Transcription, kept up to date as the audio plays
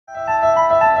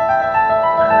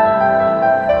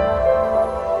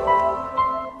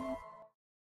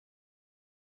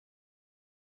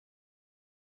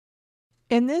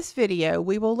In this video,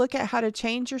 we will look at how to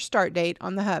change your start date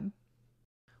on the Hub.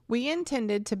 We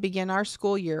intended to begin our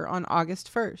school year on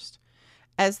August 1st.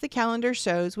 As the calendar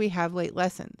shows, we have late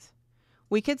lessons.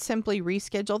 We could simply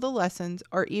reschedule the lessons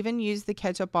or even use the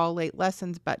Catch Up All Late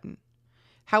Lessons button.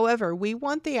 However, we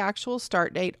want the actual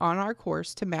start date on our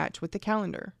course to match with the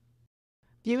calendar.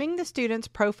 Viewing the student's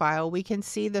profile, we can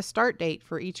see the start date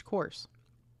for each course.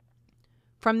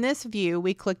 From this view,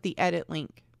 we click the Edit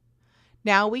link.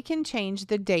 Now we can change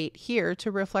the date here to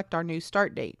reflect our new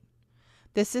start date.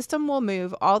 The system will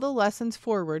move all the lessons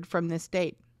forward from this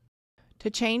date. To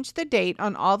change the date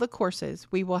on all the courses,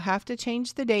 we will have to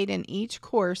change the date in each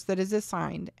course that is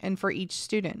assigned and for each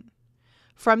student.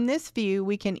 From this view,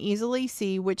 we can easily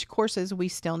see which courses we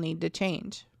still need to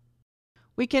change.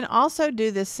 We can also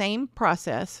do the same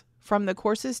process from the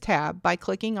Courses tab by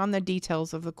clicking on the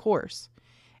details of the course,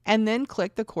 and then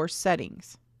click the course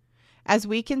settings. As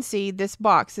we can see, this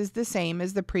box is the same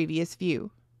as the previous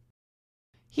view.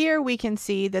 Here we can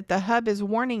see that the Hub is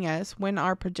warning us when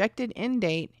our projected end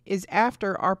date is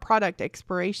after our product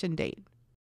expiration date.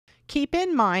 Keep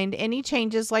in mind, any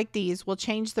changes like these will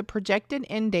change the projected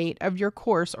end date of your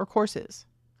course or courses.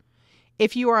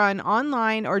 If you are an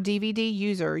online or DVD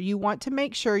user, you want to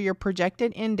make sure your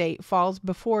projected end date falls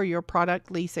before your product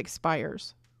lease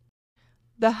expires.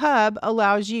 The Hub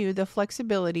allows you the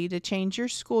flexibility to change your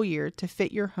school year to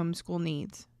fit your homeschool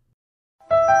needs.